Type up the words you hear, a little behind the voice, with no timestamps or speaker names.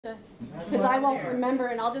because I won't remember,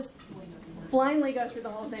 and I'll just blindly go through the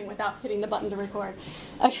whole thing without hitting the button to record.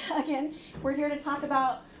 Again, we're here to talk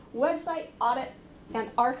about website audit and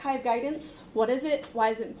archive guidance. What is it? Why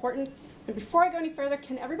is it important? And before I go any further,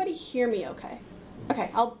 can everybody hear me okay? Okay,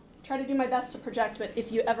 I'll try to do my best to project, but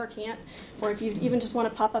if you ever can't, or if you even just want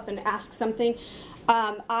to pop up and ask something,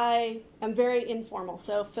 I am very informal,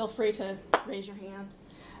 so feel free to raise your hand.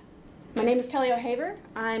 My name is Kelly Ohaver.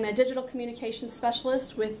 I'm a digital communications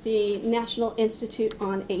specialist with the National Institute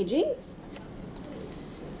on Aging.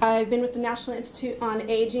 I've been with the National Institute on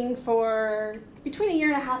Aging for between 1.5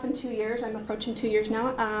 years and 2 years. I'm approaching 2 years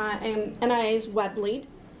now. I am NIA's web lead,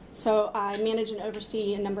 so I manage and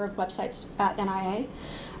oversee a number of websites at NIA.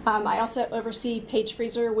 I also oversee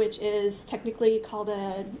PageFreezer, which is technically called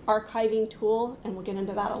an archiving tool, and we'll get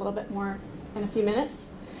into that a little bit more in a few minutes.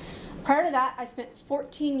 Prior to that, I spent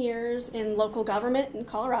 14 years in local government in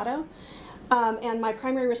Colorado, and my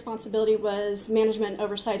primary responsibility was management and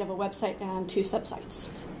oversight of a website and 2 subsites.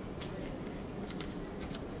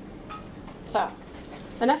 So,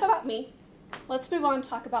 enough about me. Let's move on and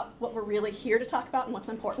talk about what we're really here to talk about and what's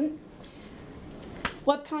important.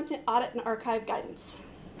 Web content audit and archive guidance.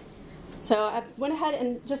 So I went ahead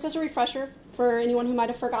and, just as a refresher for anyone who might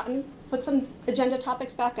have forgotten, put some agenda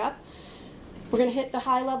topics back up. We're going to hit the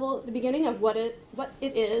high level at the beginning of what it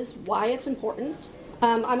is, why it's important.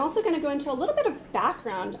 I'm also going to go into a little bit of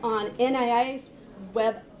background on NIA's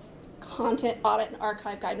web content audit and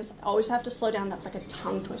archive guidance. I always have to slow down. That's like a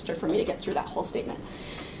tongue twister for me to get through that whole statement.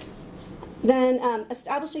 Then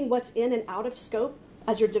establishing what's in and out of scope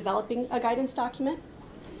as you're developing a guidance document.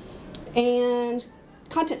 And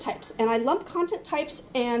content types. And I lump content types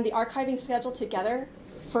and the archiving schedule together.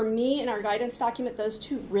 For me, in our guidance document, those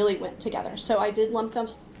two really went together. So I did lump them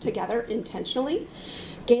together intentionally.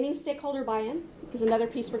 Gaining stakeholder buy-in is another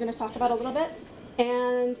piece we're going to talk about a little bit.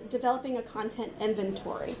 And developing a content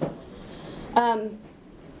inventory.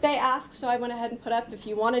 They asked, so I went ahead and put up, if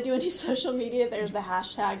you want to do any social media, there's the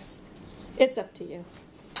hashtags. It's up to you.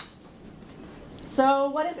 So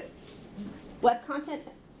what is it? Web content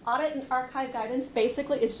audit and archive guidance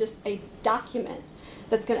basically is just a document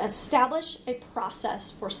that's going to establish a process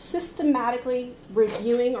for systematically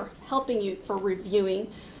reviewing or helping you for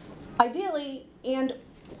reviewing, ideally, and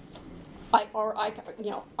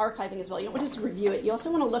archiving as well. You don't want to just review it. You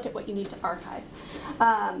also want to look at what you need to archive.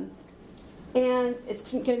 And it's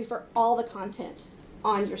going to be for all the content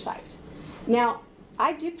on your site. Now,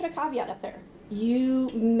 I do put a caveat up there. You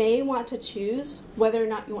may want to choose whether or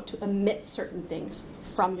not you want to omit certain things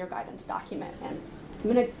from your guidance document. And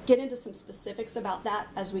I'm going to get into some specifics about that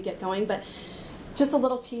as we get going, but just a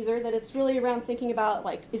little teaser that it's really around thinking about,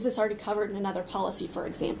 like, is this already covered in another policy, for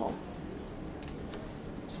example?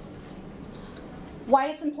 Why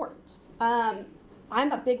it's important. I'm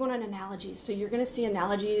a big one on analogies, so you're going to see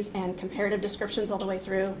analogies and comparative descriptions all the way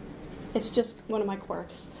through. It's just one of my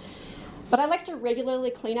quirks. But I like to regularly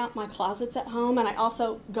clean out my closets at home, and I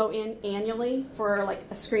also go in annually for like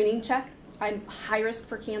a screening check. I'm high risk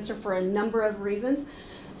for cancer for a number of reasons.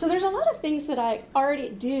 So there's a lot of things that I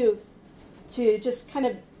already do to just kind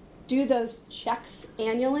of do those checks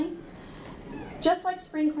annually. Just like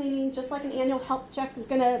spring cleaning, just like an annual health check is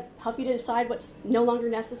going to help you to decide what's no longer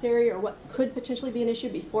necessary or what could potentially be an issue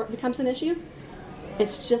before it becomes an issue,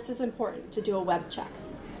 it's just as important to do a web check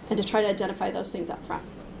and to try to identify those things up front.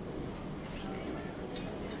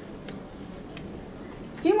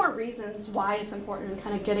 A few more reasons why it's important and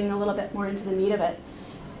kind of getting a little bit more into the meat of it.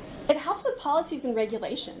 It helps with policies and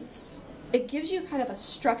regulations. It gives you kind of a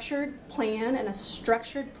structured plan and a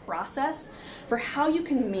structured process for how you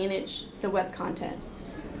can manage the web content.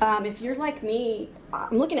 If you're like me,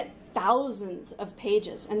 I'm looking at thousands of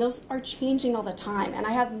pages, and those are changing all the time. And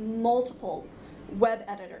I have multiple web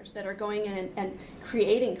editors that are going in and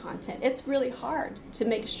creating content. It's really hard to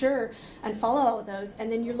make sure and follow all of those.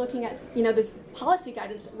 And then you're looking at, this policy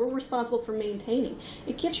guidance that we're responsible for maintaining.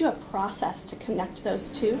 It gives you a process to connect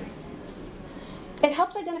those two. It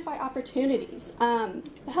helps identify opportunities.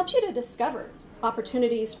 It helps you to discover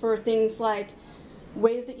opportunities for things like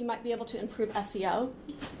ways that you might be able to improve SEO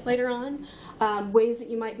later on, ways that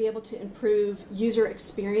you might be able to improve user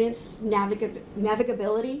experience,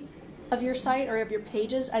 navigability of your site or of your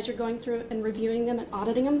pages as you're going through and reviewing them and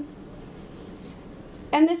auditing them.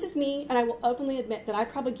 And this is me, and I will openly admit that I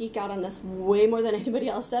probably geek out on this way more than anybody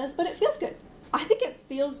else does, but it feels good. I think it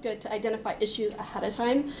feels good to identify issues ahead of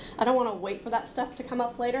time. I don't want to wait for that stuff to come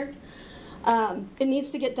up later. It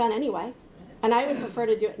needs to get done anyway, and I would prefer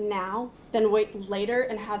to do it now than wait later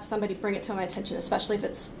and have somebody bring it to my attention, especially if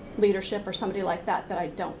it's leadership or somebody like that that I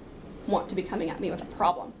don't want to be coming at me with a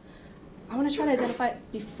problem. I want to try to identify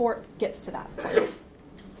it before it gets to that place.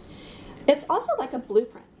 It's also like a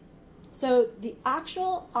blueprint. So the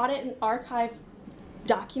actual audit and archive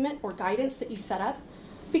document or guidance that you set up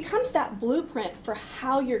becomes that blueprint for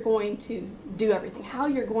how you're going to do everything, how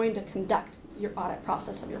you're going to conduct your audit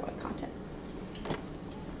process of your web content.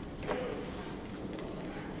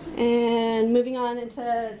 And moving on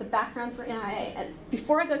into the background for NIA. And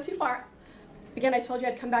before I go too far, again, I told you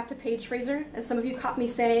I'd come back to Page Freezer, and some of you caught me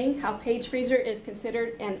saying how Page Freezer is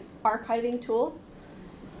considered an archiving tool.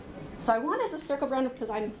 So I wanted to circle around because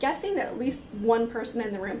I'm guessing that at least one person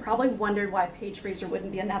in the room probably wondered why Page Freezer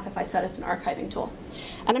wouldn't be enough if I said it's an archiving tool.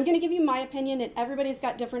 And I'm going to give you my opinion, and everybody's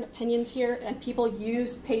got different opinions here, and people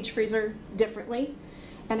use Page Freezer differently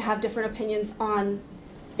and have different opinions on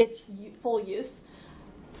its full use.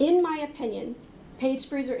 In my opinion, Page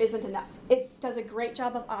Freezer isn't enough. It does a great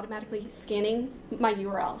job of automatically scanning my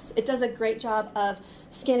URLs. It does a great job of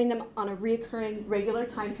scanning them on a recurring, regular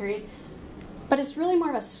time period. But it's really more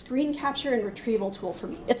of a screen capture and retrieval tool for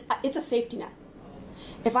me. It's a safety net.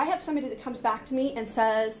 If I have somebody that comes back to me and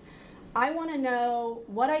says, I want to know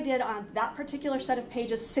what I did on that particular set of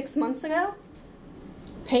pages 6 months ago,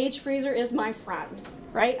 Page Freezer is my friend,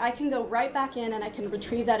 right? I can go right back in and I can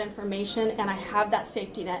retrieve that information, and I have that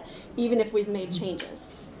safety net even if we've made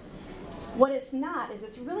changes. What it's not is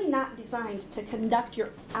it's really not designed to conduct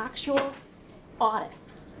your actual audit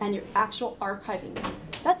and your actual archiving.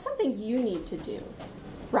 That's something you need to do,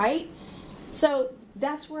 right? So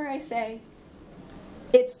that's where I say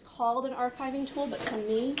it's called an archiving tool, but to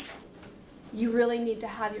me, you really need to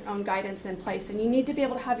have your own guidance in place, and you need to be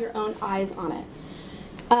able to have your own eyes on it.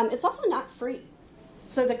 It's also not free.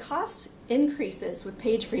 So the cost increases with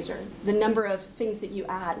Page Freezer, the number of things that you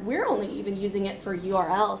add. We're only even using it for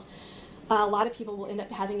URLs. A lot of people will end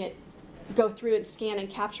up having it go through and scan and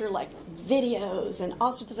capture like videos and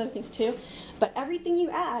all sorts of other things too. But everything you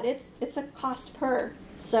add, it's a cost per.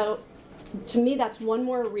 So to me, that's one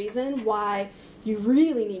more reason why you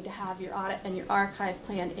really need to have your audit and your archive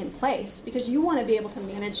plan in place, because you want to be able to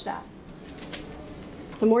manage that.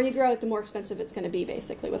 The more you grow it, the more expensive it's going to be,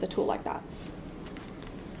 basically, with a tool like that.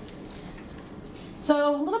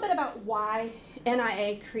 So a little bit about why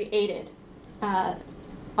NIA created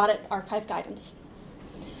audit archive guidance.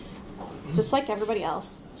 Just like everybody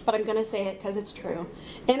else, but I'm going to say it because it's true.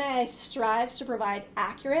 NIA strives to provide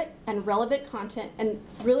accurate and relevant content, and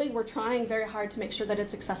really we're trying very hard to make sure that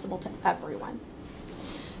it's accessible to everyone.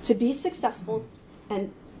 To be successful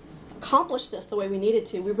and accomplish this the way we needed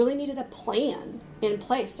to, we really needed a plan in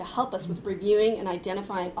place to help us with reviewing and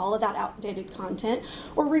identifying all of that outdated content,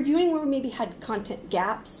 or reviewing where we maybe had content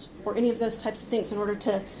gaps or any of those types of things in order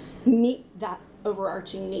to meet that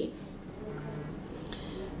overarching need.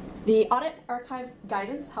 The audit archive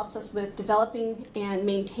guidance helps us with developing and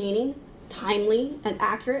maintaining timely and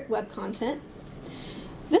accurate web content.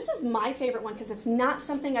 This is my favorite one because it's not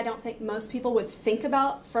something I don't think most people would think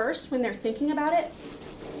about first when they're thinking about it.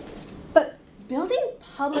 But building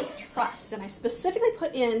public trust, and I specifically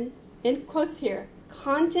put in quotes here,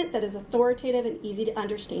 content that is authoritative and easy to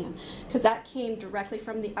understand, because that came directly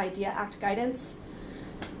from the IDEA Act guidance.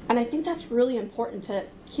 And I think that's really important to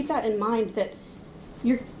keep that in mind, that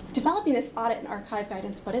you're developing this audit and archive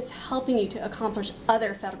guidance, but it's helping you to accomplish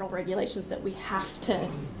other federal regulations that we have to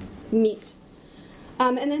meet.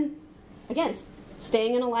 And then, again,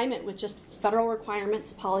 staying in alignment with just federal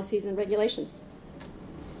requirements, policies, and regulations.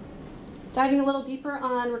 Diving a little deeper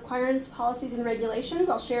on requirements, policies, and regulations,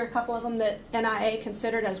 I'll share a couple of them that NIA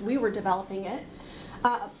considered as we were developing it.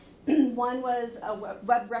 One was a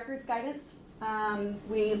web records guidance.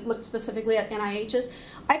 We looked specifically at NIH's.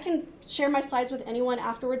 I can share my slides with anyone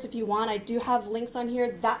afterwards if you want. I do have links on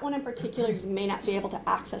here. That one in particular you may not be able to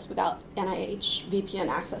access without NIH VPN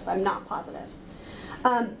access. I'm not positive.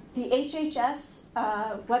 The HHS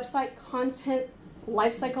website content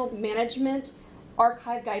lifecycle management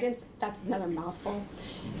archive guidance, that's another mouthful.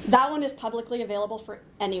 That one is publicly available for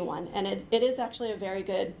anyone, and it is actually a very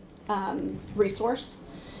good resource.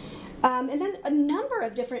 And then a number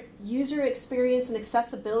of different user experience and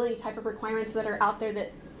accessibility type of requirements that are out there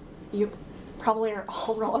that you probably are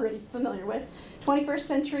all already familiar with. 21st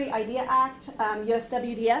Century IDEA Act,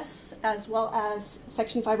 USWDS, as well as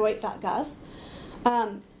Section 508.gov.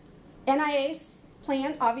 NIA's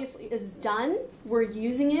plan obviously is done. We're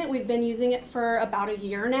using it. We've been using it for about a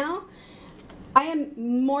year now. I am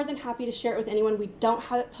more than happy to share it with anyone. We don't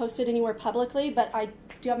have it posted anywhere publicly, but I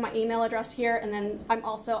do have my email address here, and then I'm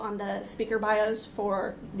also on the speaker bios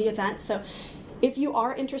for the event. So if you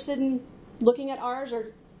are interested in looking at ours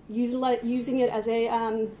or using it as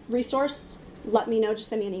a resource, let me know. Just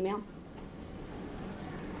send me an email.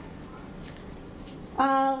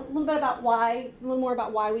 A little more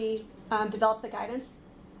about why we developed the guidance.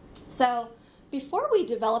 So before we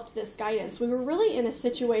developed this guidance, we were really in a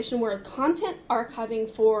situation where content archiving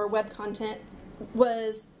for web content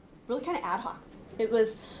was really kind of ad hoc. It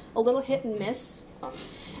was a little hit and miss,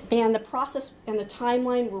 and the process and the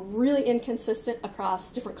timeline were really inconsistent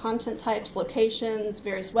across different content types, locations,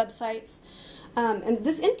 various websites. And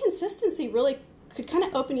this inconsistency really could kind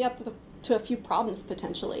of open you up to a few problems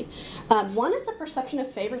potentially. One is the perception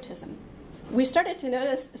of favoritism. We started to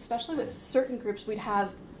notice, especially with certain groups, we'd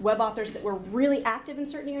have web authors that were really active in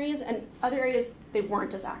certain areas, and other areas they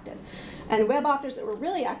weren't as active. And web authors that were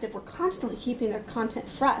really active were constantly keeping their content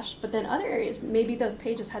fresh, but then other areas, maybe those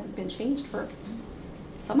pages hadn't been changed for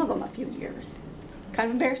some of them a few years. Kind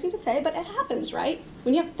of embarrassing to say, but it happens, right?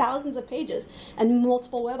 When you have thousands of pages and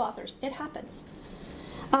multiple web authors, it happens.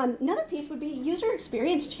 Another piece would be user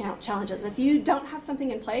experience challenges. If you don't have something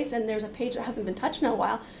in place and there's a page that hasn't been touched in a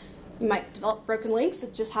while, you might develop broken links.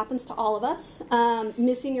 It just happens to all of us.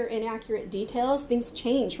 Missing or inaccurate details. Things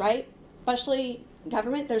change, right? Especially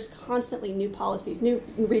government, there's constantly new policies, new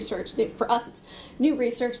research. For us, it's new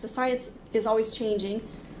research. The science is always changing.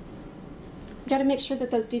 You've got to make sure that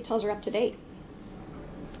those details are up to date.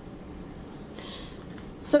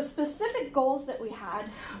 So specific goals that we had,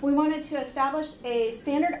 we wanted to establish a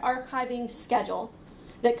standard archiving schedule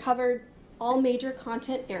that covered all major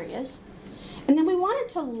content areas. And then we wanted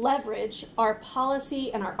to leverage our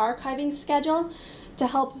policy and our archiving schedule to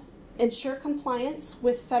help ensure compliance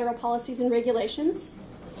with federal policies and regulations,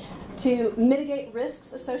 to mitigate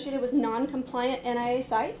risks associated with non-compliant NIA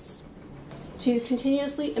sites, to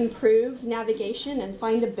continuously improve navigation and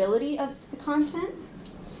findability of the content,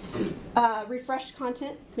 refresh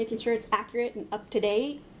content, making sure it's accurate and up to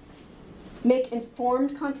date, make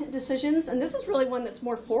informed content decisions, and this is really one that's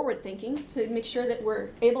more forward-thinking, to make sure that we're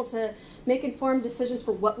able to make informed decisions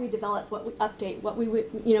for what we develop, what we update, what we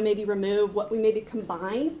maybe remove, what we maybe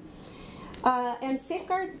combine, and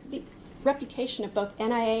safeguard the reputation of both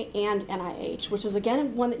NIA and NIH, which is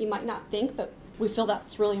again one that you might not think, but we feel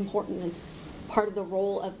that's really important as part of the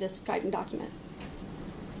role of this guiding document.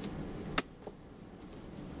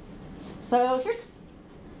 So here's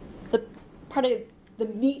the part of the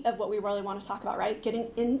meat of what we really want to talk about, right? Getting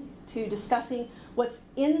into discussing what's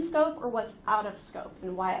in scope or what's out of scope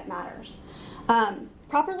and why it matters.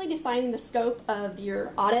 Properly defining the scope of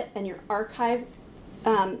your audit and your archive,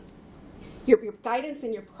 your guidance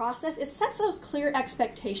and your process, it sets those clear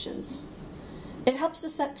expectations. It helps to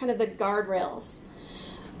set kind of the guardrails.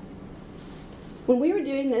 When we were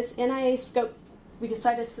doing this NIA scope, we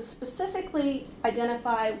decided to specifically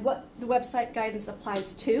identify what the website guidance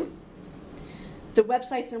applies to, the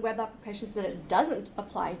websites and web applications that it doesn't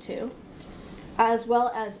apply to, as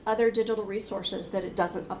well as other digital resources that it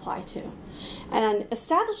doesn't apply to. And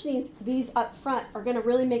establishing these up front are going to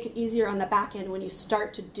really make it easier on the back end when you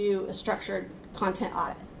start to do a structured content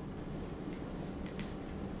audit.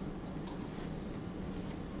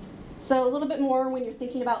 So a little bit more when you're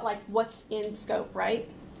thinking about like what's in scope, right?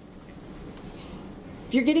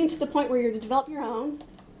 If you're getting to the point where you're to develop your own,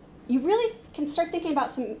 you really can start thinking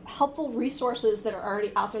about some helpful resources that are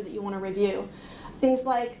already out there that you want to review. Things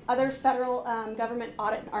like other federal government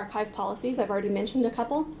audit and archive policies. I've already mentioned a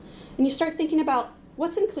couple. And you start thinking about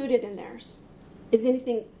what's included in theirs. Is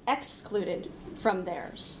anything excluded from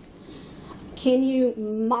theirs? Can you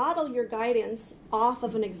model your guidance off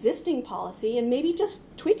of an existing policy and maybe just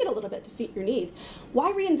tweak it a little bit to fit your needs?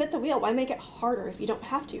 Why reinvent the wheel? Why make it harder if you don't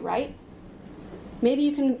have to, right? Maybe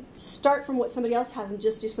you can start from what somebody else has and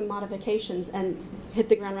just do some modifications and hit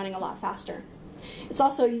the ground running a lot faster. It's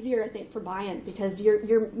also easier, I think, for buy-in because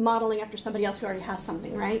you're modeling after somebody else who already has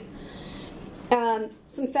something, right?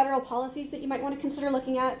 Some federal policies that you might want to consider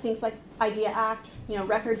looking at, things like IDEA Act,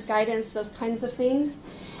 records guidance, those kinds of things.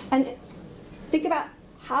 And think about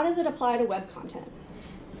how does it apply to web content?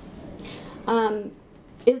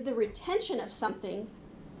 Is the retention of something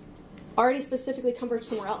already specifically covered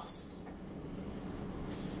somewhere else?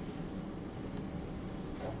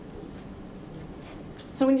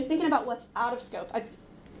 So when you're thinking about what's out of scope,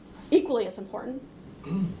 equally as important,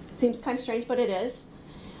 seems kind of strange, but it is.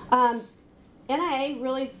 NIA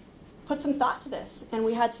really put some thought to this, and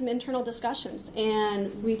we had some internal discussions,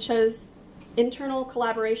 and we chose internal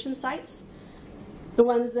collaboration sites, the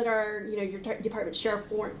ones that are, your department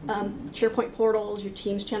SharePoint portals, your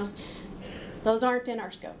Teams channels. Those aren't in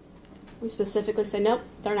our scope. We specifically say, nope,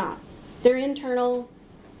 they're not. They're internal.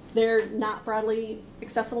 They're not broadly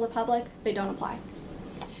accessible to the public. They don't apply.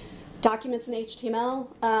 Documents in HTML,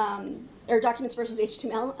 or documents versus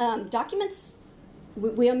HTML. Documents,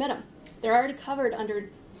 we omit them. They're already covered under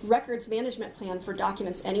records management plan for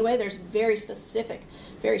documents anyway. There's very specific,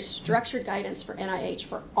 very structured guidance for NIH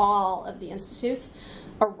for all of the institutes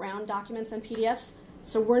around documents and PDFs.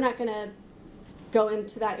 So we're not going to go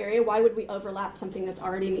into that area. Why would we overlap something that's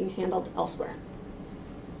already being handled elsewhere?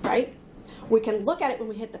 Right? We can look at it when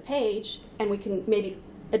we hit the page, and we can maybe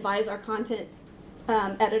advise our content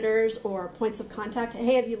editors or points of contact,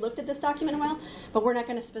 hey, have you looked at this document in a while? But we're not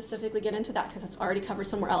going to specifically get into that because it's already covered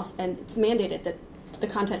somewhere else, and it's mandated that the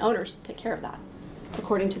content owners take care of that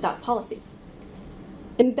according to that policy.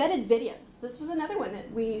 Embedded videos. This was another one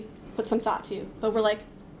that we put some thought to, but we're like,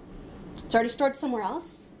 it's already stored somewhere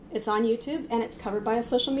else. It's on YouTube, and it's covered by a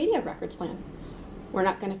social media records plan. We're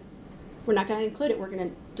not going to include it. We're going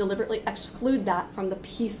to deliberately exclude that from the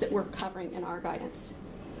piece that we're covering in our guidance.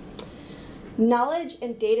 Knowledge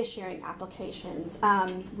and data sharing applications.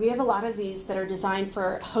 We have a lot of these that are designed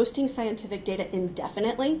for hosting scientific data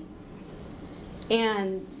indefinitely.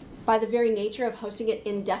 And by the very nature of hosting it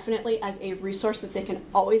indefinitely as a resource that they can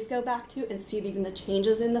always go back to and see even the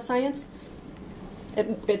changes in the science,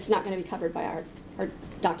 it's not going to be covered by our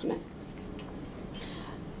document.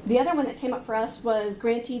 The other one that came up for us was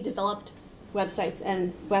grantee developed websites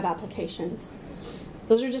and web applications.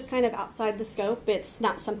 Those are just kind of outside the scope. It's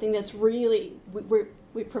not something that's really, we're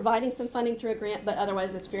providing some funding through a grant, but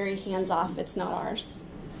otherwise it's very hands-off. It's not ours.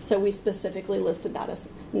 So we specifically listed that as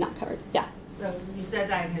not covered. Yeah. So you said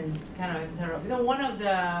that I can kind of interrupt. You know, one of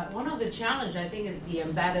the challenge I think is the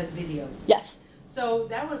embedded videos. Yes. So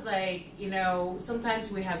that was like, you know,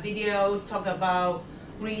 sometimes we have videos talk about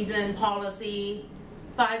reason, policy.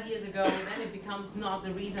 5 years ago, then it becomes not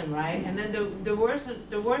the reason, right? And then the worst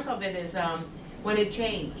of it is when it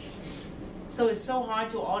changed. So it's so hard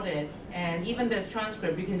to audit, and even this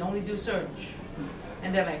transcript, you can only do search.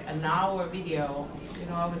 And they're like an hour video. You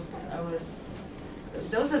know,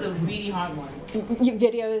 those are the really hard ones.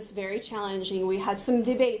 Video is very challenging. We had some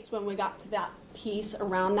debates when we got to that piece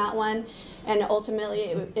around that one, and ultimately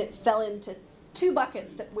it fell into two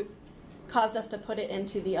buckets that caused us to put it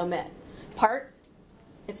into the omit part.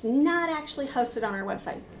 It's not actually hosted on our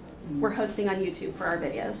website. We're hosting on YouTube for our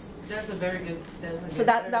videos. That's a very good. So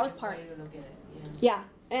that was part. Way to look at it. Yeah,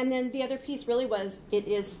 and then the other piece really was it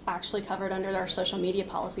is actually covered under our social media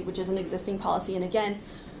policy, which is an existing policy. And again,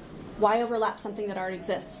 why overlap something that already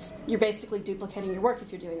exists? You're basically duplicating your work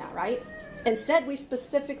if you're doing that, right? Instead, we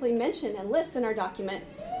specifically mention and list in our document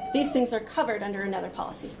these things are covered under another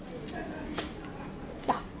policy.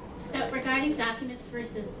 Yeah. So regarding documents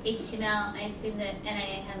versus HTML, I assume that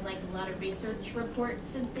NIA has like a lot of research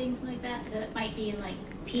reports and things like that that might be in like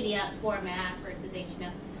PDF format versus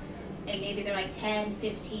HTML. And maybe they're like 10,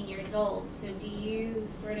 15 years old. So do you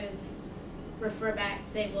sort of refer back and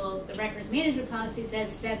say, well, the records management policy says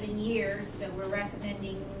 7 years, so we're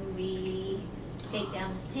recommending we take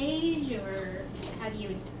down this page, or how do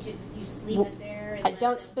you just leave it there? I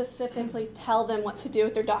don't specifically tell them what to do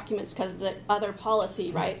with their documents because the other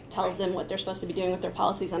policy, right, tells them what they're supposed to be doing with their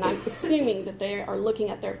policies, and I'm assuming that they are looking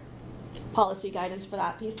at their policy guidance for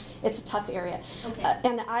that piece. It's a tough area. Okay.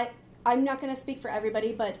 And I'm not going to speak for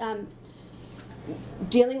everybody, but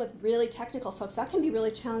dealing with really technical folks, that can be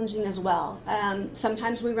really challenging as well.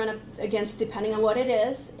 Sometimes we run up against, depending on what it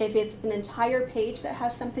is, if it's an entire page that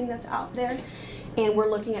has something that's out there, and we're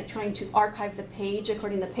looking at trying to archive the page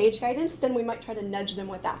according to page guidance, then we might try to nudge them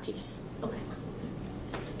with that piece. Okay.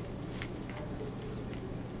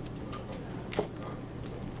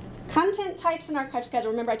 Content types and archive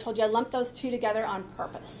schedule. Remember I told you I lumped those two together on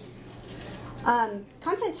purpose.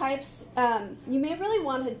 Content types, you may really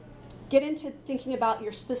want to get into thinking about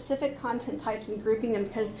your specific content types and grouping them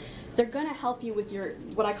because they're going to help you with your,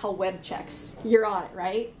 what I call web checks, your audit,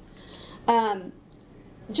 right?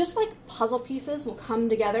 Just like puzzle pieces will come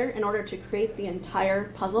together in order to create the entire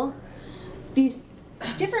puzzle, these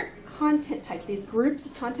different content types, these groups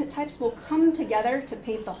of content types will come together to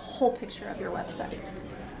paint the whole picture of your website.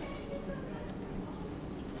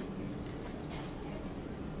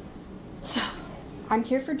 So, I'm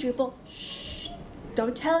here for Drupal. Shh.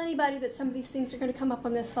 Don't tell anybody that some of these things are going to come up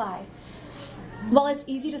on this slide. Well, it's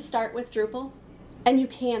easy to start with Drupal, and you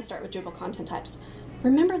can start with Drupal content types.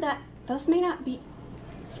 Remember that those may not be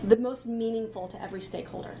the most meaningful to every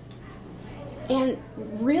stakeholder. And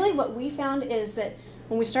really what we found is that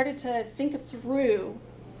when we started to think through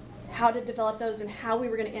how to develop those and how we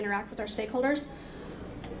were going to interact with our stakeholders,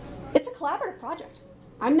 it's a collaborative project.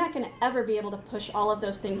 I'm not going to ever be able to push all of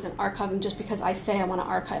those things and archive them just because I say I want to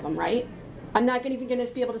archive them, right? I'm not even going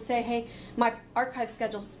to be able to say, hey, my archive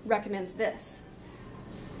schedule recommends this.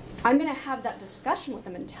 I'm going to have that discussion with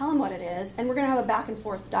them and tell them what it is, and we're going to have a back and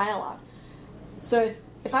forth dialogue. So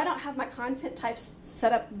if I don't have my content types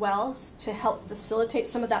set up well to help facilitate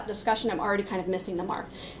some of that discussion, I'm already kind of missing the mark.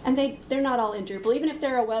 And they're not all in Drupal. Even if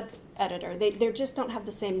they're a web editor, they just don't have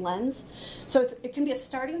the same lens. So it can be a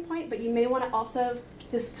starting point, but you may want to also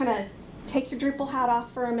just kind of take your Drupal hat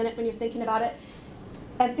off for a minute when you're thinking about it.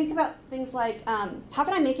 And think about things like, how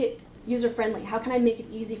can I make it user-friendly? How can I make it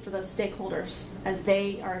easy for those stakeholders as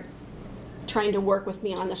they are trying to work with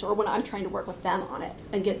me on this, or when I'm trying to work with them on it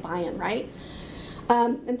and get buy-in, right?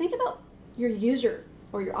 And think about your user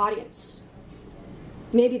or your audience.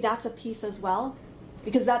 Maybe that's a piece as well,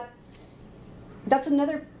 because that's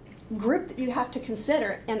another group that you have to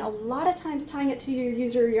consider. And a lot of times tying it to your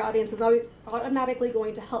user or your audience is automatically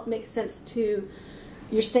going to help make sense to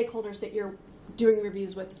your stakeholders that you're doing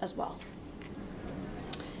reviews with as well.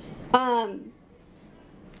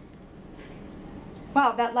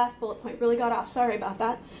 Wow, that last bullet point really got off. Sorry about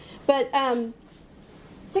that. But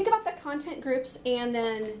think about the content groups and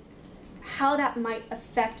then how that might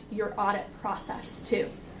affect your audit process too.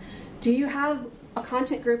 Do you have a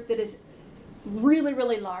content group that is really,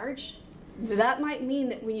 really large? That might mean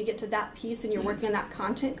that when you get to that piece and you're working on that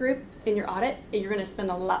content group in your audit, you're going to spend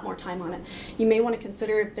a lot more time on it. You may want to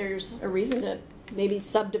consider if there's a reason to maybe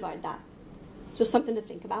subdivide that. Just something to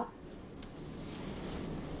think about.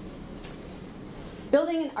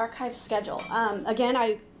 Building an archive schedule. Again,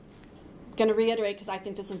 I'm going to reiterate because I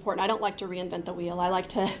think this is important. I don't like to reinvent the wheel. I like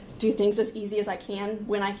to do things as easy as I can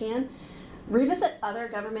when I can. Revisit other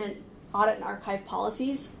government audit and archive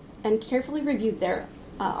policies and carefully review their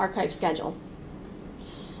archive schedule.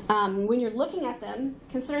 When you're looking at them,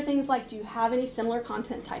 consider things like, do you have any similar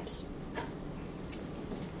content types?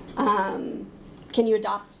 Can you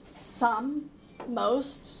adopt some,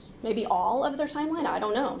 most, maybe all of their timeline? I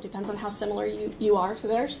don't know. Depends on how similar you are to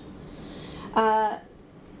theirs.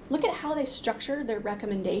 Look at how they structure their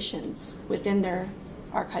recommendations within their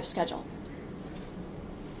archive schedule.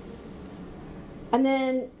 And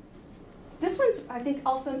then this one's, I think,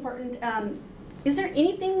 also important. Is there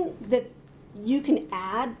anything that you can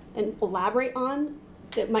add and elaborate on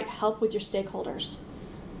that might help with your stakeholders?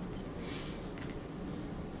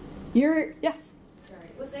 Yes? Sorry.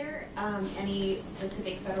 Was there any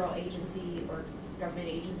specific federal agency or government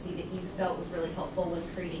agency that you felt was really helpful when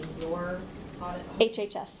creating your audit?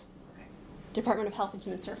 HHS. Okay. Department of Health and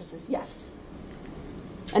Human Services, yes.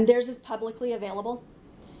 And theirs is publicly available.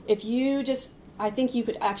 If you just, I think you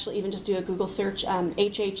could actually even just do a Google search,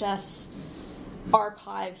 HHS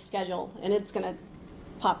archive schedule, and it's going to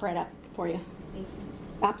pop right up for you. Thank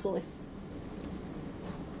you. Absolutely.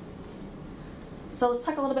 So let's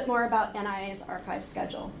talk a little bit more about NIA's archive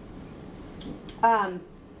schedule.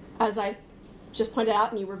 As I just pointed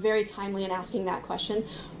out, and you were very timely in asking that question,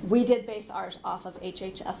 we did base ours off of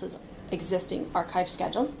HHS's existing archive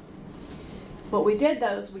schedule. What we did,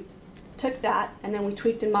 though, is we took that and then we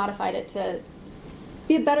tweaked and modified it to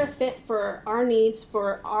be a better fit for our needs,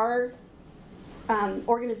 for our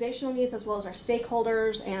organizational needs, as well as our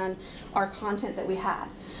stakeholders and our content that we had.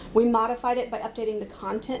 We modified it by updating the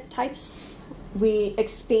content types. We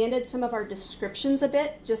expanded some of our descriptions a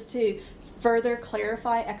bit just to further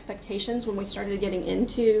clarify expectations when we started getting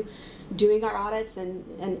into doing our audits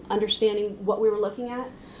and understanding what we were looking at.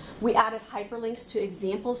 We added hyperlinks to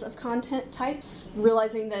examples of content types,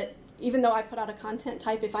 realizing that even though I put out a content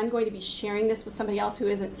type, if I'm going to be sharing this with somebody else who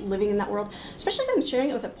isn't living in that world, especially if I'm sharing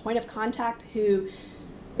it with a point of contact who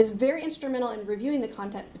is very instrumental in reviewing the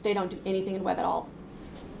content, but they don't do anything in web at all.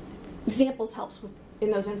 Examples helps in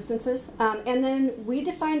those instances. And then we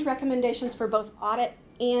defined recommendations for both audit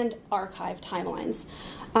and archive timelines.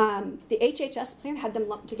 The HHS plan had them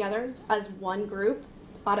lumped together as one group.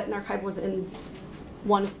 Audit and archive was in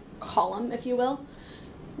one column, if you will.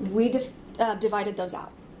 We divided those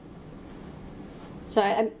out.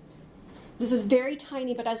 So this is very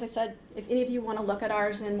tiny, but as I said, if any of you want to look at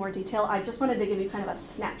ours in more detail, I just wanted to give you kind of a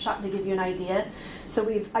snapshot to give you an idea. So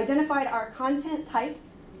we've identified our content type,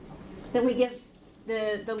 then we give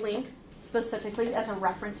the link specifically as a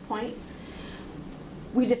reference point.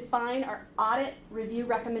 We define our audit review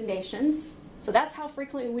recommendations. So that's how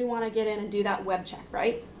frequently we want to get in and do that web check,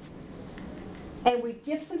 right? And we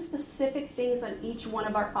give some specific things on each one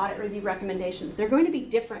of our audit review recommendations. They're going to be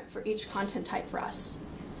different for each content type for us.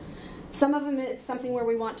 Some of them it's something where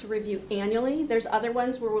we want to review annually. There's other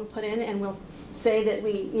ones where we'll put in and we'll say that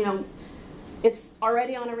it's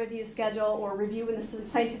already on a review schedule, or review when the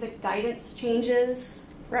scientific guidance changes,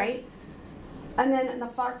 right? And then in the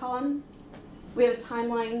far column, we have a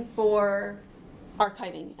timeline for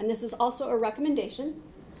archiving. And this is also a recommendation.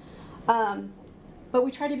 But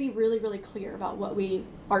we try to be really, really clear about what we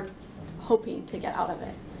are hoping to get out of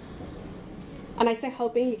it. And I say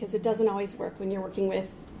hoping because it doesn't always work when you're working with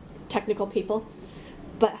technical people.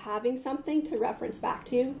 But having something to reference back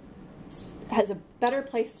to has a better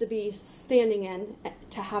place to be standing in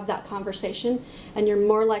to have that conversation, and you're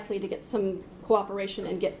more likely to get some cooperation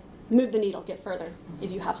and move the needle, get further if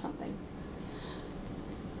you have something.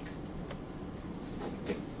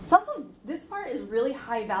 It's also, this part is really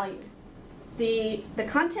high value. The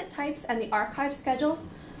content types and the archive schedule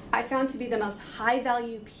I found to be the most high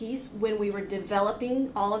value piece when we were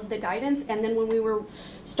developing all of the guidance, and then when we were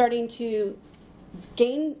starting to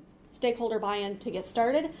gain stakeholder buy-in to get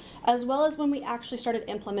started, as well as when we actually started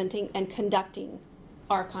implementing and conducting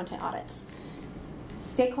our content audits.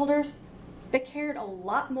 Stakeholders, they cared a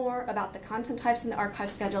lot more about the content types and the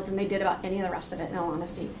archive schedule than they did about any of the rest of it, in all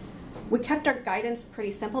honesty. We kept our guidance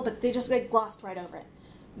pretty simple, but they just glossed right over it.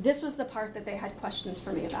 This was the part that they had questions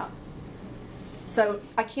for me about. So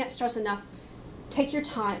I can't stress enough, take your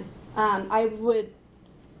time. I would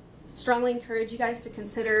strongly encourage you guys to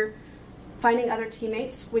consider finding other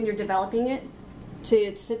teammates when you're developing it,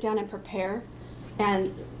 to sit down and prepare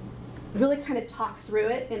and really kind of talk through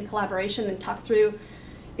it in collaboration and talk through,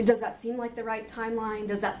 does that seem like the right timeline?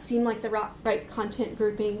 Does that seem like the right content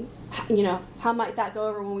grouping? You know, how might that go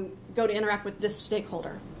over when we go to interact with this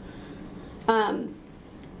stakeholder?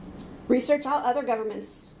 Research how other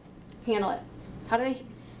governments handle it. How do they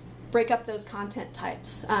break up those content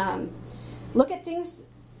types? Look at things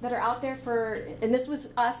that are out there for, and this was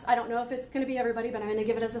us, I don't know if it's going to be everybody, but I'm going to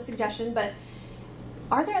give it as a suggestion, but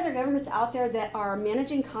are there other governments out there that are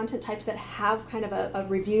managing content types that have kind of a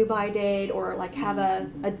review by date, or like have a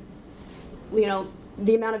you know,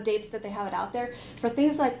 the amount of dates that they have it out there for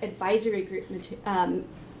things like advisory group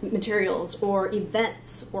materials or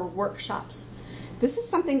events or workshops? This is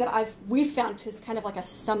something that we've found is kind of like a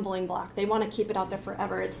stumbling block. They want to keep it out there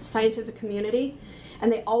forever. It's the scientific community,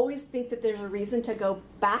 and they always think that there's a reason to go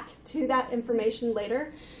back to that information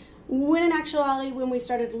later, when in actuality, when we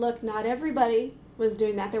started to look, not everybody was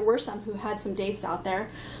doing that. There were some who had some dates out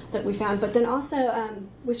there that we found, but then also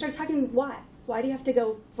we started talking, why? Why do you have to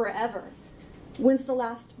go forever? When's the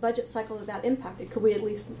last budget cycle that impacted? Could we at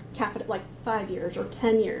least cap it at like 5 years or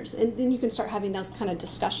 10 years? And then you can start having those kind of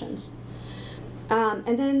discussions.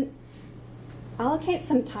 And then allocate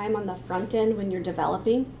some time on the front end when you're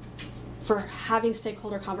developing for having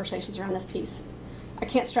stakeholder conversations around this piece. I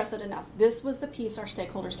can't stress it enough. This was the piece our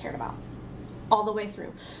stakeholders cared about all the way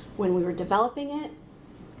through. When we were developing it,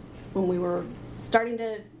 when we were starting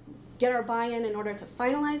to get our buy-in in order to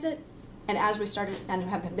finalize it, and as we started and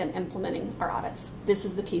have been implementing our audits. This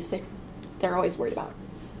is the piece that they're always worried about.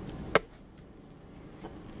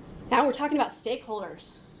 Now we're talking about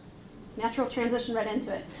stakeholders. Natural transition right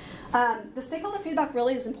into it. The stakeholder feedback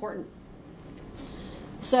really is important.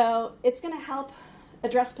 So it's going to help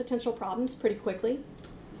address potential problems pretty quickly.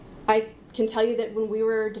 I can tell you that when we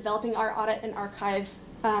were developing our audit and archive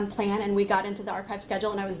plan, and we got into the archive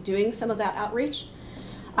schedule and I was doing some of that outreach,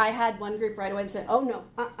 I had one group right away and said, oh no,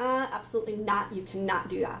 absolutely not, you cannot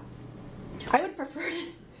do that. I would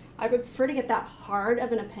prefer to get that hard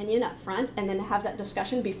of an opinion up front and then have that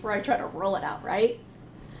discussion before I try to roll it out, right?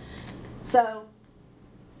 So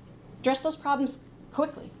address those problems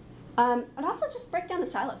quickly. And also just break down the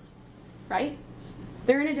silos, right?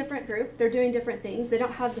 They're in a different group. They're doing different things. They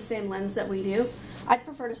don't have the same lens that we do. I'd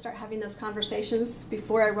prefer to start having those conversations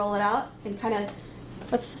before I roll it out and kind of,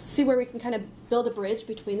 let's see where we can kind of build a bridge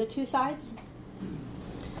between the two sides.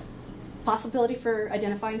 Possibility for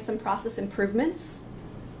identifying some process improvements.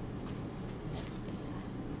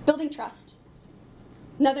 Building trust.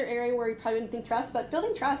 Another area where you probably wouldn't think trust, but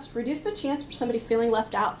building trust, reduce the chance for somebody feeling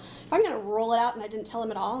left out. If I'm going to roll it out and I didn't tell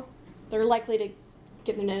them at all, they're likely to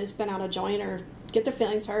get their nose bent out of joint or get their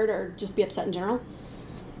feelings hurt or just be upset in general.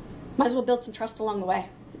 Might as well build some trust along the way.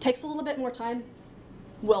 It takes a little bit more time,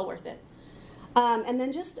 well worth it. And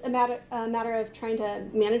then just a matter of trying to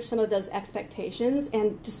manage some of those expectations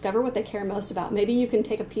and discover what they care most about. Maybe you can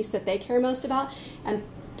take a piece that they care most about and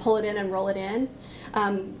pull it in and roll it in.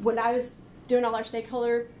 When I was doing all our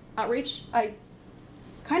stakeholder outreach, I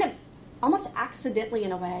kind of almost accidentally,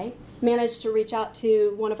 in a way, managed to reach out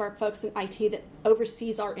to one of our folks in IT that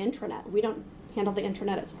oversees our intranet. We don't handle the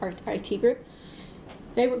intranet, it's our IT group.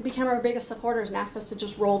 They became our biggest supporters and asked us to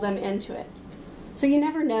just roll them into it. So you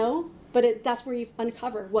never know, but that's where you've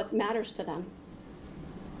uncovered what matters to them.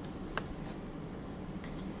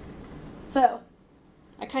 So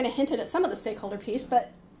I kind of hinted at some of the stakeholder piece,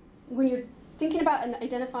 but when you're thinking about and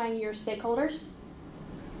identifying your stakeholders,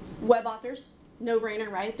 web authors, no-brainer,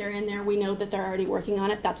 right? They're in there. We know that they're already working on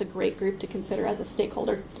it. That's a great group to consider as a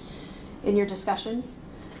stakeholder in your discussions.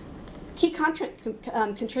 Key content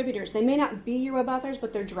contributors, they may not be your web authors,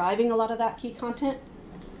 but they're driving a lot of that key content.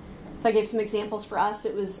 So I gave some examples for us.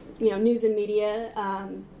 It was, news and media.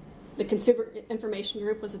 The consumer information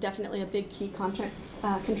group was definitely a big key content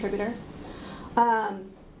contributor.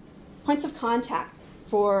 Points of contact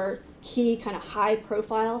for key kind of high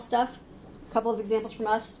profile stuff. A couple of examples from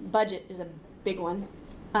us. Budget is a big one.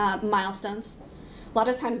 Milestones. A lot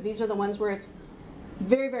of times these are the ones where it's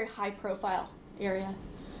very, very high profile area.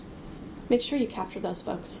 Make sure you capture those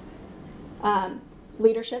folks.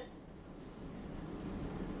 Leadership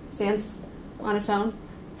stands on its own.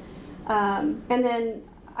 And then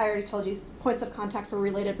I already told you, points of contact for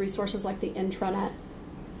related resources like the intranet.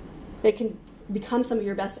 They can become some of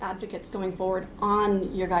your best advocates going forward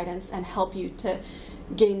on your guidance and help you to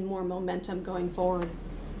gain more momentum going forward.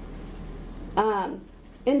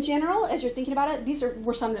 In general, as you're thinking about it, these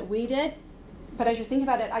were some that we did. But as you're thinking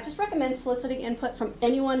about it, I just recommend soliciting input from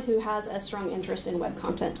anyone who has a strong interest in web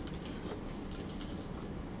content.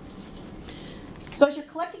 So as you're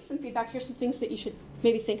collecting some feedback, here's some things that you should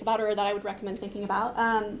maybe think about or that I would recommend thinking about.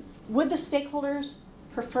 Would the stakeholders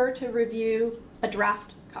prefer to review a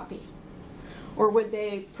draft copy? Or would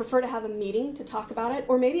they prefer to have a meeting to talk about it?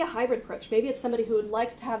 Or maybe a hybrid approach. Maybe it's somebody who would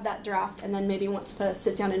like to have that draft and then maybe wants to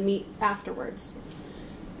sit down and meet afterwards.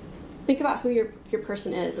 Think about who your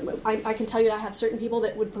person is. I can tell you I have certain people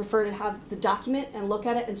that would prefer to have the document and look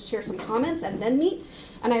at it and share some comments and then meet.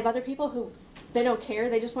 And I have other people who, they don't care.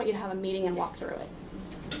 They just want you to have a meeting and walk through it.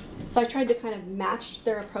 So I tried to kind of match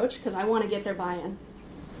their approach because I want to get their buy-in.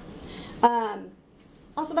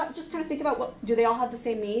 Also, just kind of think about do they all have the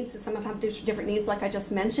same needs? Do some of them have different needs like I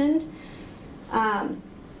just mentioned? And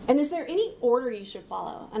is there any order you should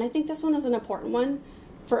follow? And I think this one is an important one.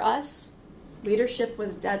 For us, leadership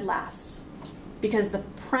was dead last because the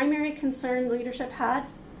primary concern leadership had,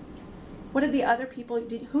 what did the other people,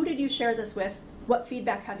 who did you share this with? What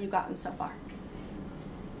feedback have you gotten so far?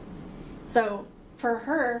 So for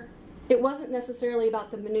her, it wasn't necessarily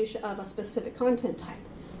about the minutia of a specific content type.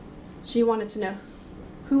 She wanted to know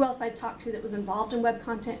who else I'd talked to that was involved in web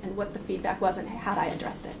content and what the feedback was and had I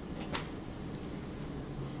addressed it.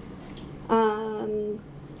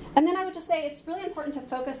 And then I would just say it's really important to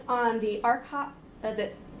focus on the archive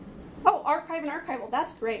and archival.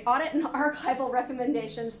 That's great. Audit and archival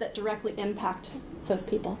recommendations that directly impact those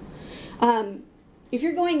people. If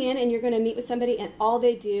you're going in and you're going to meet with somebody and all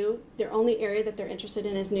they do, their only area that they're interested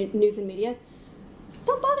in is news and media,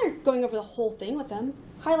 don't bother going over the whole thing with them.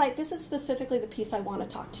 Highlight, this is specifically the piece I want to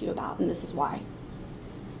talk to you about, and this is why.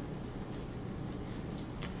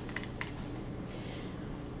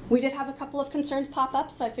 We did have a couple of concerns pop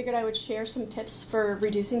up, so I figured I would share some tips for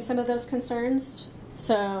reducing some of those concerns.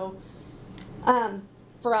 So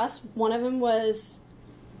for us, one of them was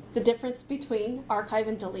the difference between archive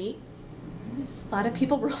and delete. A lot of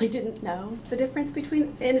people really didn't know the difference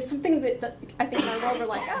between, and it's something that I think in our world we're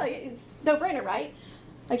like, oh, it's no-brainer, right?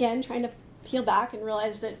 Again, trying to peel back and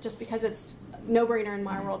realize that just because it's no-brainer in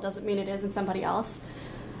my world doesn't mean it is in somebody else.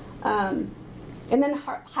 And then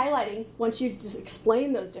highlighting, once you just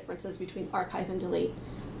explain those differences between archive and delete,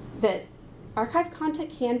 that archive content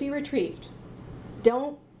can be retrieved.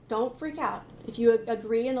 Don't freak out. If you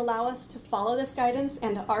agree and allow us to follow this guidance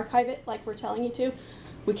and to archive it like we're telling you to,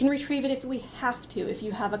 we can retrieve it if we have to, if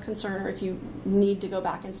you have a concern or if you need to go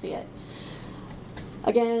back and see it.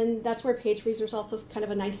 Again, that's where page freezer is also kind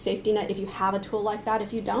of a nice safety net if you have a tool like that.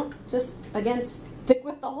 If you don't, just, again, stick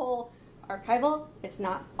with the whole archival. It's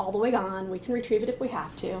not all the way gone. We can retrieve it if we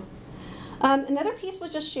have to. Another piece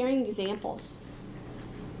was just sharing examples.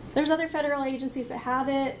 There's other federal agencies that have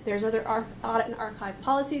it. There's other audit and archive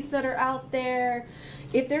policies that are out there.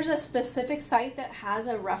 If there's a specific site that has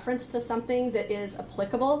a reference to something that is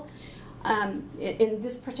applicable, in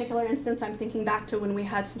this particular instance, I'm thinking back to when we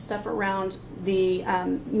had some stuff around the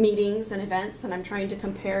meetings and events, and I'm trying to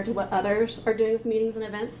compare to what others are doing with meetings and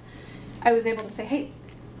events. I was able to say, hey,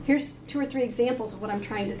 here's 2 or 3 examples of what I'm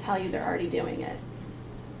trying to tell you. They're already doing it.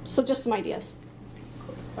 So just some ideas.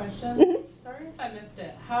 Quick question. Mm-hmm. Sorry if I missed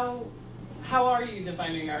it. How are you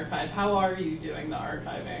defining archive? How are you doing the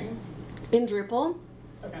archiving? In Drupal,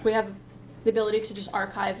 Okay. we have the ability to just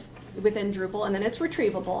archive within Drupal, and then it's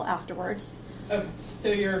retrievable afterwards. Okay. So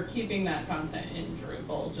you're keeping that content in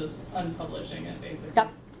Drupal, just unpublishing it, basically.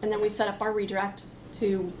 Yep. And then we set up our redirect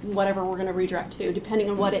to whatever we're going to redirect to, depending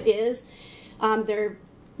on what it is. There have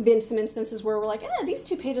been some instances where we're like, these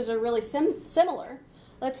 2 pages are really similar.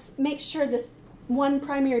 Let's make sure this one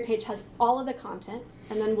primary page has all of the content,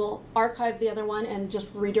 and then we'll archive the other one and just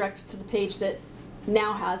redirect to the page that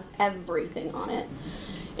now has everything on it.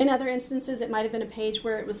 In other instances, it might have been a page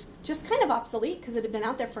where it was just kind of obsolete because it had been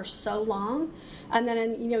out there for so long, and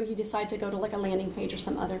then you decide to go to like a landing page or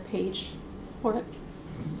some other page for it.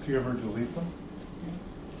 Do you ever delete them?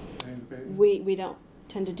 We don't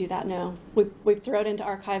tend to do that. No, we throw it into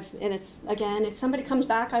archive, and it's, again, if somebody comes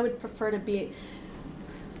back, I would prefer to be.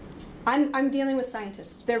 I'm dealing with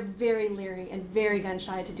scientists. They're very leery and very gun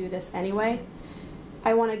shy to do this anyway.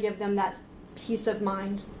 I want to give them that peace of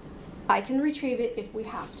mind. I can retrieve it if we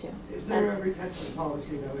have to. Is there a retention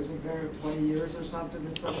policy, though? Isn't there 20 years or something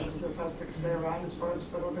that someone's supposed to stay around as far as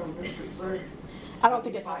federal government's concerned? I don't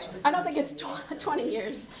think it's 20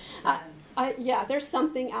 years. Yeah, there's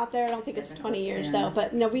something out there. I don't think it's 20 years though.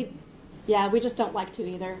 But no, we just don't like to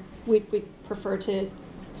either. We prefer to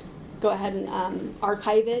go ahead and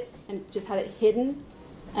archive it and just have it hidden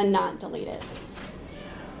and not delete it.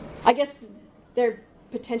 I guess there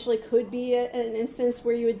potentially could be an instance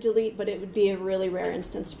where you would delete, but it would be a really rare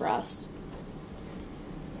instance for us.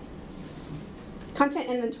 Content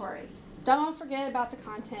inventory. Don't forget about the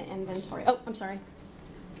content inventory. Oh, I'm sorry.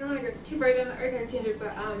 I don't want to go too far down the archive tangent,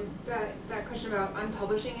 but that question about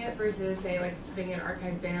unpublishing it versus, say, like putting an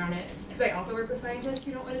archive banner on it, because I also work with scientists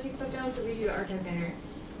who don't want to take stuff down, so they do the archive banner.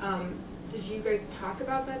 Did you guys talk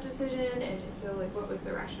about that decision, and if so, like, what was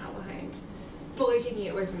the rationale behind fully taking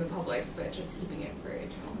it away from the public, but just keeping it for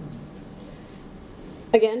internal?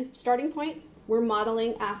 Again, starting point, we're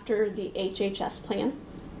modeling after the HHS plan,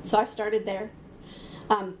 so I started there,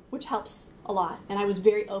 which helps a lot, and I was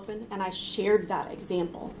very open, and I shared that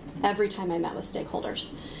example every time I met with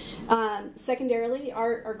stakeholders. Secondarily,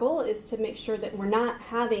 our goal is to make sure that we're not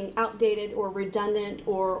having outdated or redundant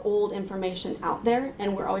or old information out there,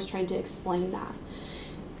 and we're always trying to explain that.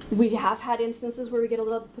 We have had instances where we get a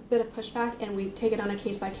little bit of pushback, and we take it on a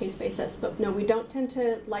case-by-case basis, but no, we don't tend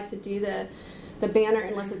to like to do the banner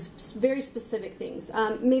unless it's very specific things.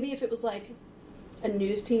 Maybe if it was like a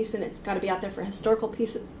news piece and it's got to be out there for a historical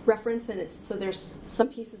piece of reference, and so there's some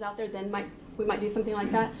pieces out there, then we might do something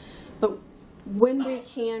like that. But when we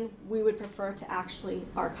can, we would prefer to actually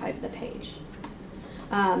archive the page.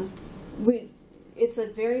 It's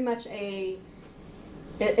very much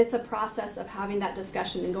it's a process of having that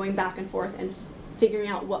discussion and going back and forth and figuring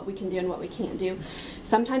out what we can do and what we can't do.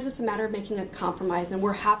 Sometimes it's a matter of making a compromise, and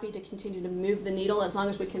we're happy to continue to move the needle as long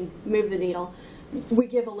as we can move the needle. We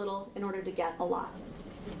give a little in order to get a lot,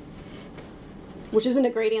 which isn't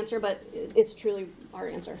a great answer, but it's truly our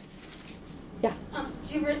answer. Yeah.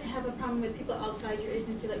 Do you ever have a problem with people outside your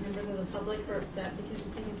agency, like members of the public, who are upset because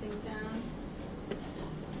you're taking things down?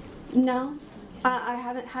 No, I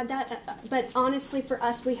haven't had that. But honestly, for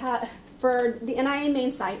us, we have, for the NIA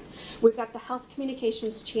main site, we've got the Health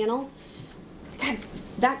Communications channel. God,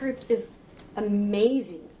 that group is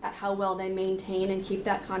amazing at how well they maintain and keep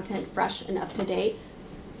that content fresh and up to date.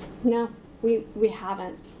 No, we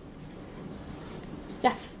haven't.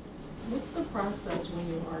 Yes? What's the process when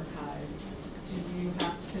you archive? Do you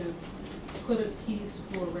have to put a piece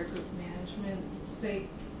for record management's sake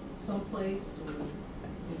someplace, or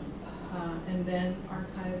and then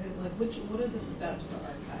archive it? Like, what are the steps to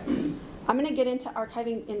archiving? I'm going to get into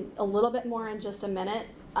archiving in a little bit more in just a minute,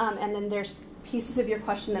 and then there's pieces of your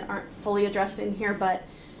question that aren't fully addressed in here, but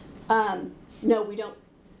no, we don't.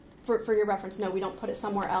 For your reference, no, we don't put it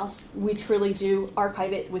somewhere else. We truly do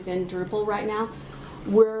archive it within Drupal right now.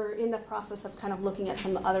 We're in the process of kind of looking at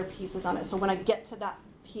some other pieces on it. So when I get to that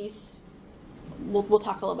piece, we'll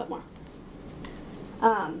talk a little bit more.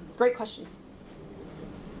 Great question.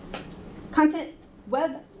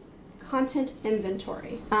 Web content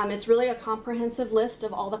inventory. It's really a comprehensive list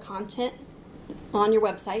of all the content on your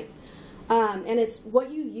website. And it's what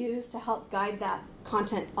you use to help guide that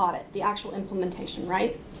content audit, the actual implementation,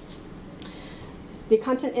 right? The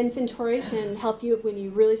content inventory can help you when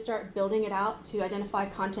you really start building it out to identify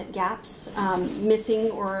content gaps, missing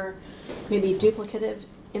or maybe duplicative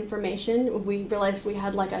information. We realized we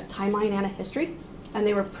had like a timeline and a history, and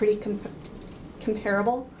they were pretty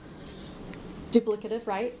comparable. Duplicative,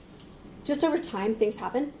 right? Just over time, things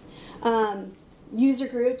happen. User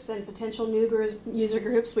groups and potential new user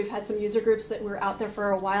groups. We've had some user groups that were out there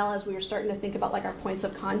for a while as we were starting to think about like our points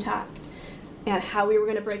of contact and how we were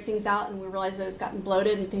going to break things out, and we realized that it's gotten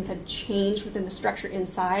bloated and things had changed within the structure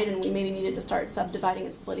inside, and we maybe needed to start subdividing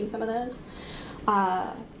and splitting some of those.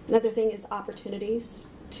 Another thing is opportunities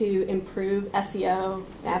to improve SEO,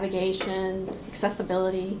 navigation,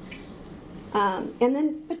 accessibility, and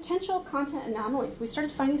then potential content anomalies. We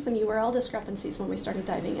started finding some URL discrepancies when we started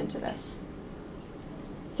diving into this.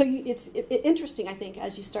 So it's interesting, I think,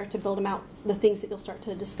 as you start to build them out, the things that you'll start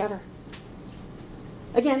to discover.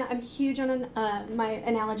 Again, I'm huge on my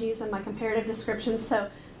analogies and my comparative descriptions. So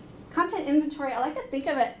content inventory, I like to think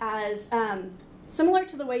of it as similar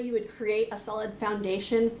to the way you would create a solid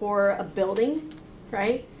foundation for a building,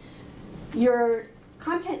 right? Your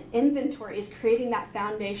content inventory is creating that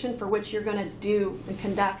foundation for which you're going to do and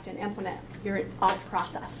conduct and implement your audit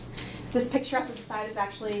process. This picture up to the side is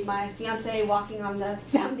actually my fiance walking on the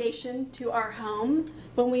foundation to our home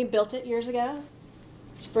when we built it years ago.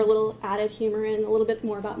 Just for a little added humor and a little bit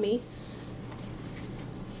more about me.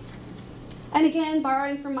 And again,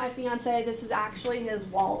 borrowing from my fiance, this is actually his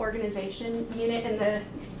wall organization unit in the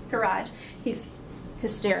garage. He's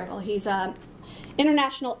hysterical. He's an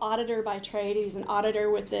international auditor by trade. He's an auditor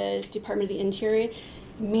with the Department of the Interior.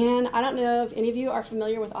 Man, I don't know if any of you are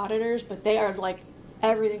familiar with auditors, but they are like,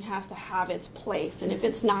 everything has to have its place. And if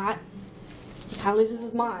it's not, he kind of loses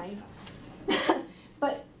his mind.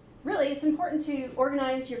 But really, it's important to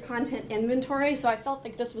organize your content inventory. So I felt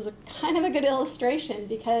like this was a kind of a good illustration,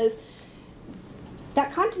 because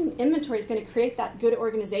that content inventory is going to create that good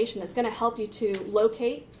organization that's going to help you to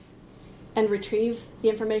locate and retrieve the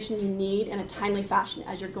information you need in a timely fashion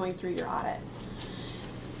as you're going through your audit.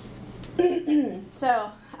 So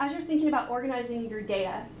as you're thinking about organizing your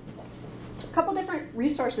data, a couple different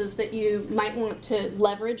resources that you might want to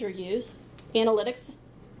leverage or use: analytics,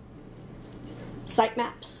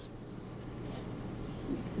 sitemaps,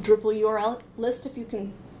 Drupal URL list if you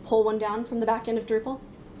can pull one down from the back end of Drupal.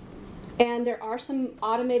 And there are some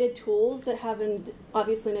automated tools that have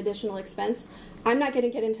obviously an additional expense. I'm not going to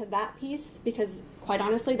get into that piece because, quite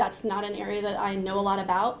honestly, that's not an area that I know a lot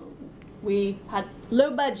about. We had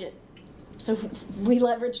low budget, so we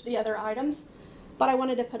leveraged the other items. But I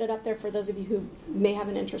wanted to put it up there for those of you who may have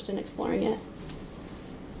an interest in exploring it.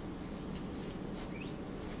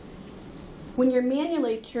 When you're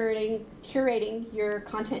manually curating your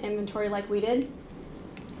content inventory like we did,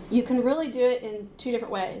 you can really do it in two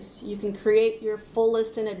different ways. You can create your full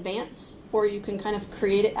list in advance, or you can kind of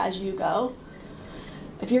create it as you go.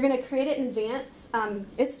 If you're going to create it in advance,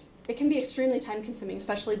 it can be extremely time consuming,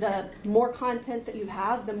 especially the more content that you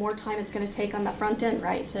have, the more time it's going to take on the front end,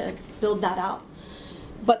 right, to build that out.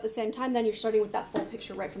 But at the same time, then you're starting with that full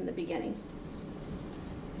picture right from the beginning.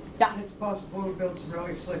 Yeah. It's possible to build some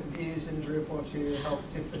really slick views in Drupal to help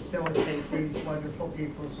to facilitate these wonderful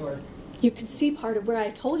people's work. You can see part of where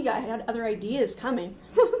I told you I had other ideas coming.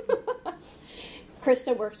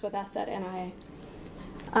 Krista works with us at NIA.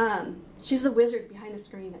 She's the wizard behind the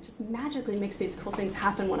screen that just magically makes these cool things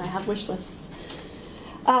happen when I have wish lists.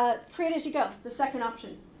 Create as you go, the second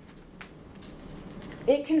option.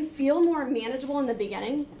 It can feel more manageable in the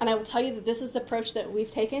beginning, and I will tell you that this is the approach that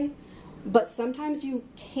we've taken, but sometimes you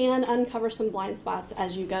can uncover some blind spots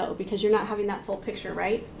as you go because you're not having that full picture,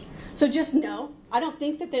 right? So just know, I don't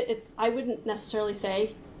think that I wouldn't necessarily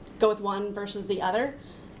say go with one versus the other.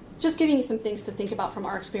 Just giving you some things to think about from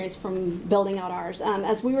our experience from building out ours.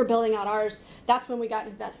 As we were building out ours, that's when we got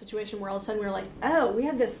into that situation where all of a sudden we were like, oh, we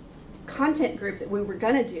have this content group that we were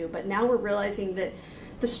going to do, but now we're realizing that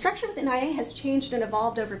the structure within IA has changed and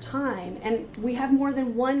evolved over time, and we have more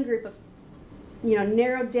than one group of,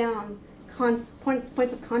 narrowed down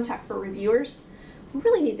points of contact for reviewers. We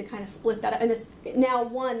really need to kind of split that up, and it's now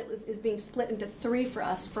one that is being split into 3 for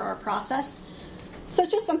us for our process. So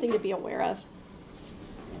it's just something to be aware of.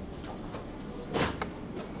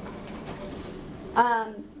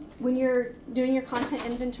 When you're doing your content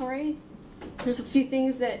inventory, there's a few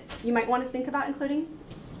things that you might want to think about including.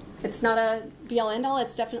 It's not a be-all, end-all.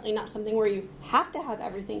 It's definitely not something where you have to have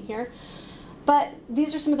everything here. But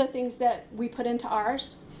these are some of the things that we put into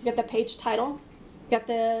ours. You got the page title, you got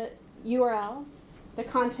the URL, the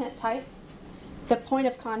content type, the point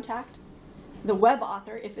of contact, the web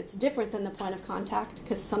author, if it's different than the point of contact,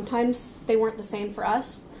 because sometimes they weren't the same for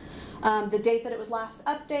us, the date that it was last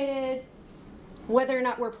updated, whether or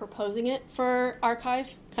not we're proposing it for archive,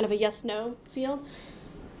 kind of a yes-no field.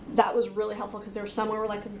 That was really helpful because there were some where we're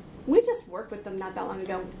like, we just worked with them not that long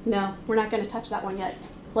ago. No, we're not going to touch that one yet.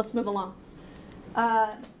 Let's move along.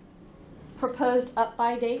 Proposed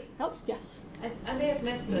up-by date. Oh, yes. I may have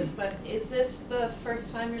missed this, but is this the first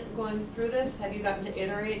time you're going through this? Have you gotten to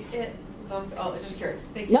iterate it? Oh, I was just curious.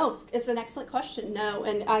 Thank you. No, it's an excellent question. No,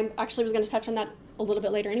 and I actually was going to touch on that a little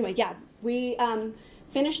bit later anyway. Yeah, we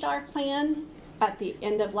finished our plan at the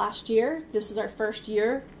end of last year. This is our first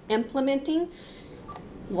year implementing.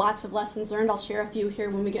 Lots of lessons learned. I'll share a few here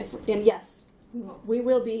when we get in. Yes, we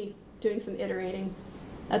will be doing some iterating.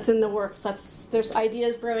 That's in the works. There's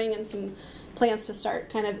ideas brewing and some plans to start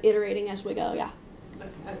kind of iterating as we go. Yeah.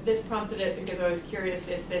 This prompted it because I was curious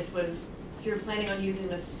if you're planning on using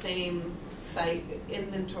the same site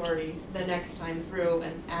inventory the next time through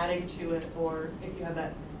and adding to it, or if you have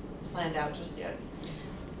that planned out just yet?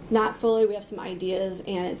 Not fully. We have some ideas,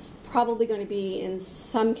 and it's probably going to be, in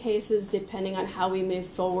some cases, depending on how we move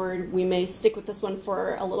forward, we may stick with this one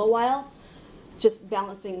for a little while, just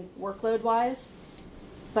balancing workload-wise.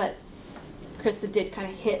 But Krista did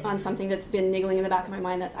kind of hit on something that's been niggling in the back of my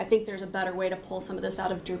mind, that I think there's a better way to pull some of this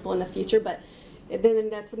out of Drupal in the future. But then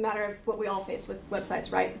that's a matter of what we all face with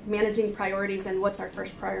websites, right? Managing priorities and what's our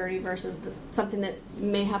first priority versus something that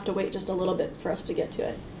may have to wait just a little bit for us to get to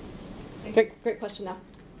it. Great question, though.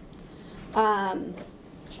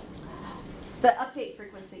 The update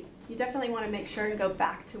frequency. You definitely want to make sure and go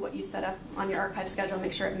back to what you set up on your archive schedule and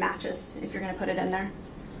make sure it matches if you're going to put it in there.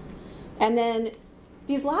 And then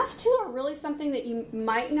these last two are really something that you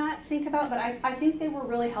might not think about, but I think they were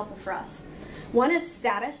really helpful for us. One is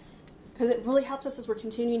status, because it really helps us as we're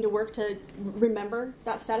continuing to work to remember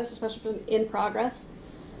that status, especially from in progress.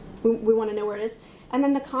 We want to know where it is. And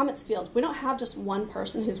then the comments field. We don't have just one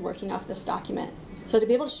person who's working off this document. So to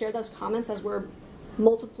be able to share those comments as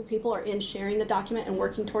multiple people are in sharing the document and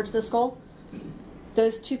working towards this goal,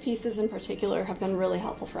 those two pieces in particular have been really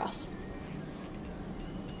helpful for us.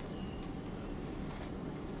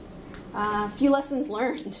 A few lessons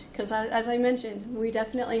learned, because as I mentioned, we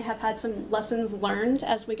definitely have had some lessons learned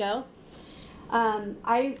as we go.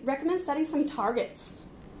 I recommend setting some targets.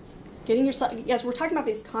 As we're talking about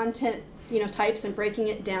these content types and breaking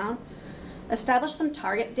it down, establish some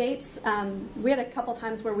target dates. We had a couple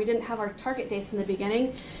times where we didn't have our target dates in the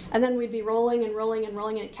beginning, and then we'd be rolling and rolling and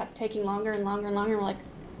rolling, and it kept taking longer and longer and longer. We're like,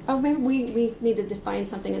 oh, maybe we need to define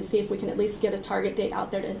something and see if we can at least get a target date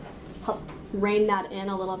out there to help rein that in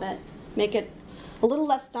a little bit, make it a little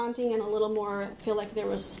less daunting and a little more feel like there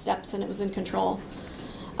was steps and it was in control.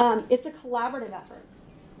 It's a collaborative effort.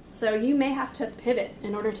 So you may have to pivot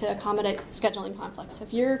in order to accommodate scheduling conflicts.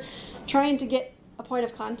 If you're trying to get a point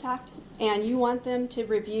of contact and you want them to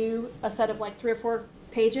review a set of like 3 or 4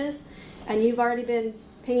 pages, and you've already been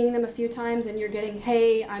pinging them a few times and you're getting,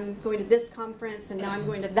 hey, I'm going to this conference and now I'm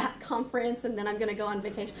going to that conference and then I'm going to go on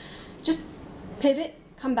vacation. Just pivot,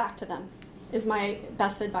 come back to them is my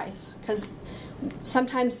best advice, because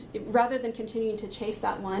sometimes rather than continuing to chase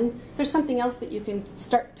that one, there's something else that you can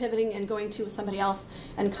start pivoting and going to with somebody else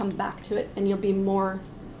and come back to it, and you'll be more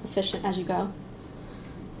efficient as you go.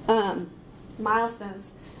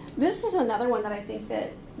 Milestones. This is another one that I think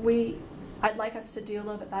that I'd like us to do a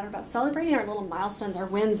little bit better about, celebrating our little milestones, our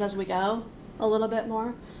wins as we go a little bit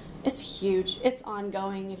more. It's huge. It's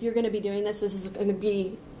ongoing. If you're going to be doing this is going to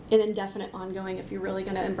be an indefinite ongoing if you're really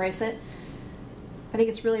going to embrace it. I think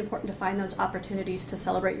it's really important to find those opportunities to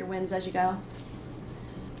celebrate your wins as you go.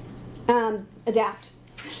 Adapt.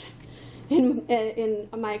 In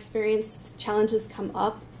my experience, challenges come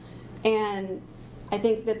up, and I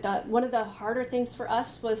think that one of the harder things for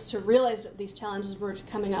us was to realize that these challenges were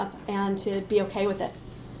coming up and to be okay with it.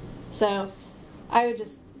 So I would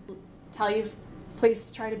just tell you,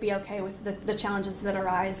 please try to be okay with the challenges that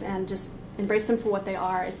arise and just embrace them for what they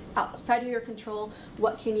are. It's outside of your control.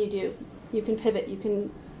 What can you do? You can pivot. You can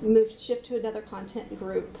shift to another content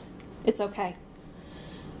group. It's okay.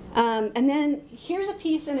 And then here's a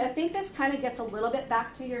piece, and I think this kind of gets a little bit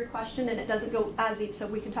back to your question, and it doesn't go as deep, so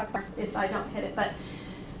we can talk about if I don't hit it. But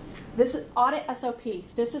this is audit SOP.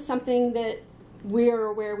 This is something that we're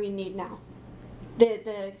aware we need now.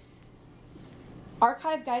 The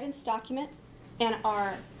archive guidance document and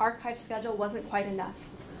our archive schedule wasn't quite enough.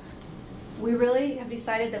 We really have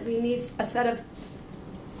decided that we need a set of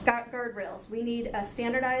guardrails. We need a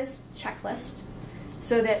standardized checklist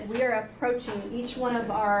so that we are approaching each one of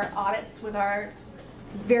our audits with our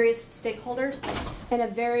various stakeholders in a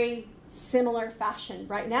very similar fashion.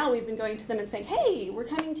 Right now we've been going to them and saying, hey, we're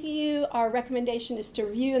coming to you. Our recommendation is to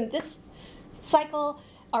review in this cycle.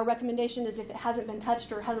 Our recommendation is if it hasn't been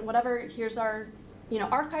touched or hasn't whatever, here's our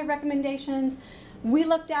archive recommendations. We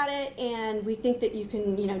looked at it and we think that you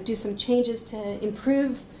can do some changes to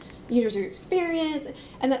improve user experience,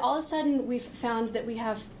 and then all of a sudden we've found that we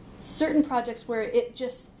have certain projects where it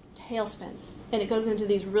just tailspins and it goes into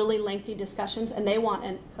these really lengthy discussions, and they want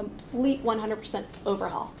a complete 100%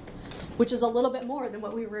 overhaul, which is a little bit more than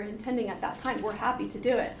what we were intending at that time. We're happy to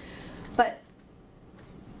do it, but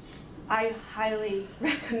I highly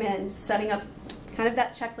recommend setting up kind of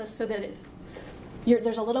that checklist so that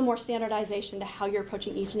there's a little more standardization to how you're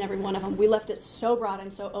approaching each and every one of them. We left it so broad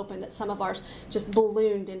and so open that some of ours just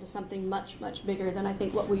ballooned into something much, much bigger than I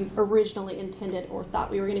think what we originally intended or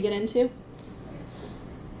thought we were going to get into.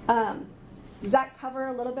 Does that cover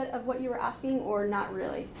a little bit of what you were asking or not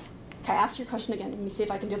really? Okay, ask your question again. Let me see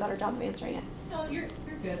if I can do a better job of answering it. No, you're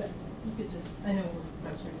good. You could just, I know we're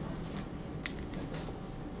pressed right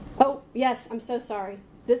now. Oh, yes, I'm so sorry.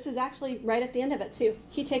 This is actually right at the end of it, too.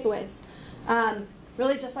 Key takeaways.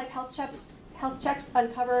 Really, just like health checks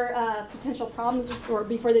uncover potential problems or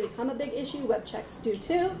before they become a big issue, web checks do,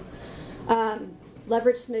 too.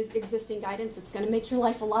 Leverage some existing guidance. It's going to make your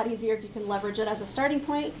life a lot easier if you can leverage it as a starting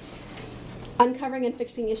point. Uncovering and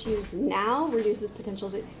fixing issues now reduces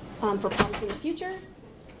potentials for problems in the future.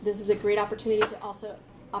 This is a great opportunity to also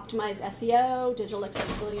optimize SEO, digital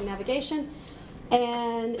accessibility and navigation,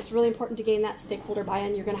 and it's really important to gain that stakeholder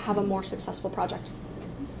buy-in. You're going to have a more successful project.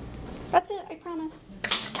 That's it, I promise.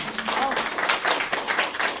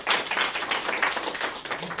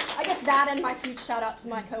 I guess that and my huge shout out to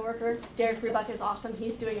my coworker, Derek Rubuck is awesome.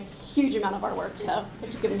 He's doing a huge amount of our work, so I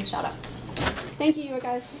should give him a shout out. Thank you, you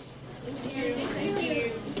guys. Thank you. Thank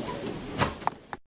you.